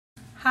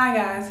Hi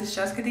guys, it's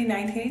Jessica D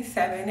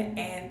 1987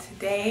 and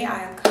today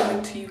I am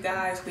coming to you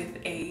guys with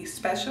a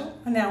special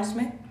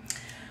announcement.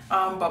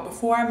 But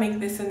before I make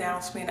this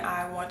announcement,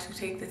 I want to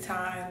take the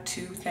time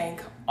to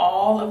thank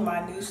all of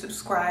my new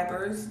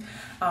subscribers.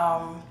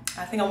 I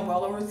think I'm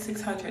well over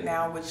 600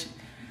 now, which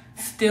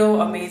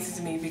still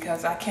amazes me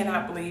because I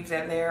cannot believe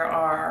that there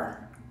are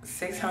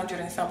 600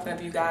 and something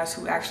of you guys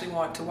who actually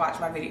want to watch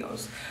my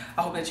videos.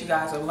 I hope that you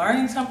guys are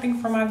learning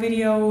something from my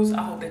videos.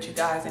 I hope that you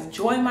guys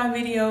enjoy my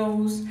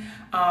videos.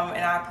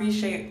 And I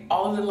appreciate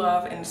all of the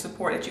love and the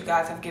support that you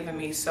guys have given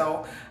me.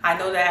 So I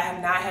know that I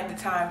have not had the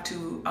time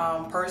to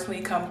personally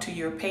come to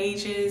your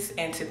pages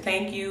and to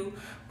thank you,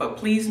 but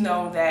please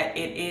know that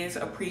it is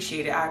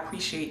appreciated. I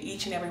appreciate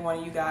each and every one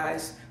of you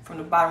guys from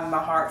the bottom of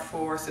my heart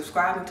for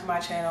subscribing to my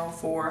channel,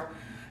 for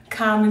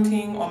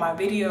commenting on my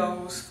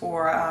videos,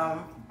 for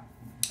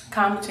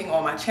commenting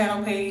on my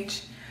channel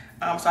page.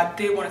 So I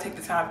did want to take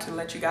the time to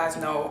let you guys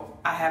know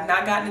I have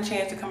not gotten a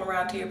chance to come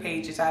around to your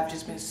pages. I've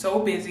just been so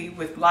busy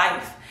with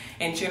life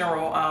in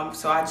general.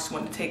 So I just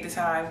wanted to take the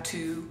time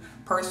to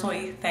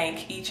personally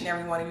thank each and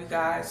every one of you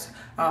guys,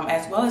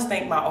 as well as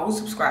thank my old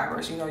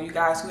subscribers. You know, you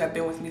guys who have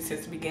been with me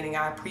since the beginning.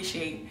 I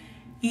appreciate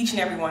each and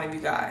every one of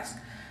you guys.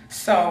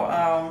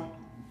 So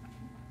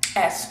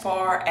as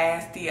far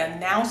as the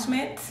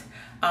announcement,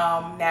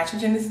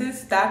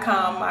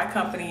 naturalgenesis.com, my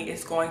company,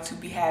 is going to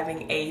be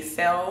having a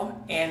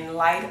sale in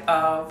light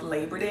of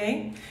Labor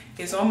Day.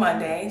 It's on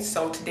Monday,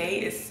 so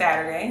today is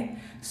Saturday.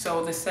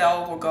 So the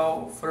sale will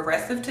go for the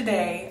rest of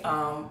today,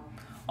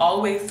 all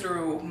the way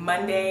through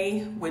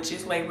Monday, which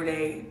is Labor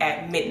Day,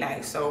 at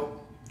midnight. So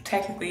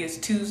technically it's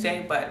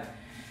Tuesday, but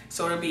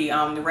so it'll be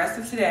the rest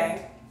of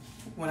today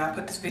when I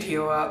put this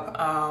video up,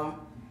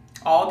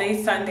 all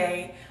day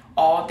Sunday,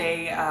 all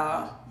day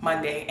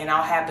Monday, and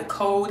I'll have the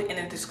code in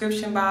the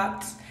description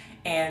box,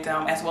 and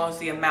as well as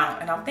the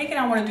amount. And I'm thinking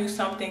I want to do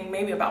something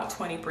maybe about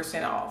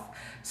 20% off.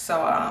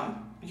 So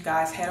you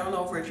guys head on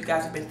over if you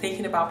guys have been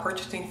thinking about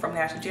purchasing from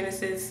Natural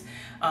Genesis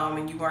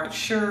and you weren't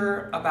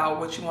sure about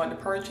what you wanted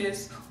to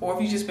purchase, or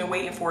if you've just been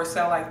waiting for a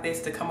sale like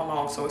this to come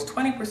along. So it's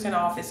 20%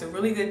 off. It's a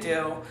really good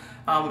deal.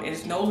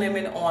 There's no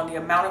limit on the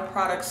amount of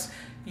products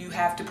you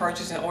have to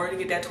purchase in order to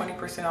get that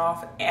 20%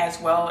 off, as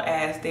well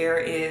as there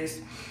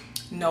is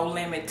no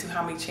limit to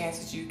how many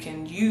chances you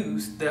can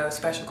use the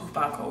special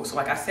coupon code. So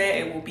like I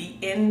said, it will be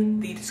in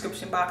the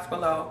description box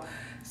below.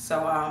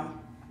 So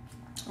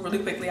really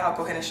quickly, I'll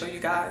go ahead and show you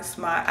guys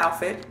my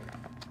outfit,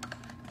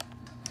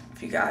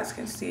 if you guys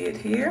can see it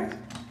here.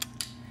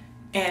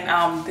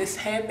 And this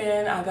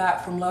headband I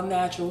got from Love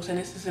Naturals, and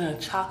this is in a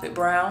chocolate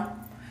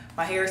brown.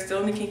 My hair is still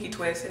in the kinky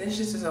twist, and it's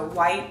just a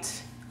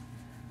white,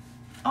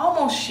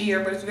 almost sheer,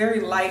 but it's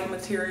very light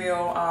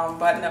material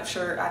button-up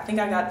shirt. I think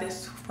I got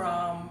this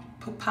from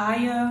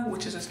Papaya,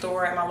 which is a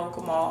store at my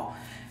local mall.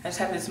 I just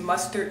have this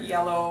mustard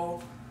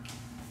yellow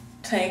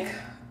tank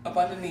up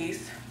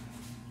underneath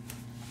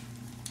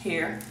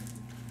here.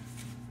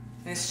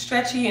 And it's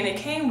stretchy, and it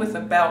came with a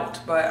belt,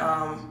 but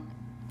I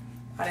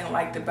didn't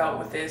like the belt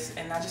with this,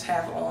 and I just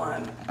have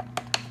on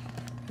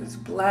this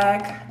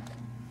black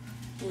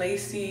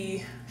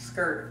lacy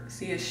skirt.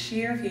 See, it's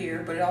sheer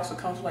here, but it also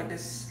comes with like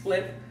this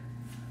slip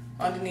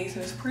underneath,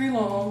 and it's pretty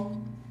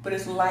long, but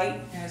it's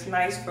light and it's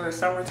nice for the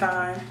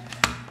summertime,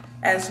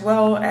 as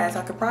well as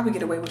I could probably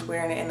get away with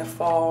wearing it in the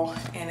fall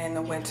and in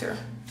the winter.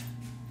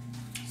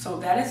 So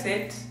that is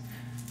it.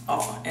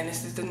 Oh, and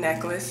this is the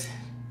necklace,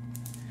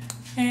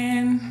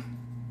 and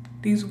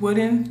these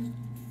wooden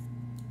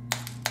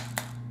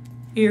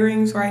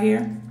earrings right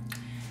here,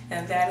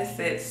 and that is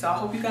it. So I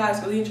hope you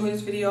guys really enjoyed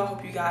this video. I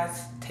hope you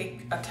guys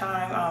take a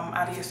time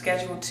out of your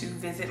schedule to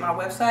visit my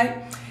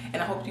website,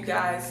 and I hope you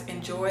guys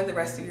enjoy the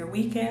rest of your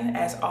weekend.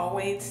 As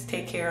always,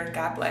 take care and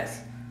God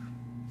bless.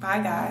 Bye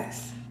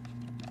guys.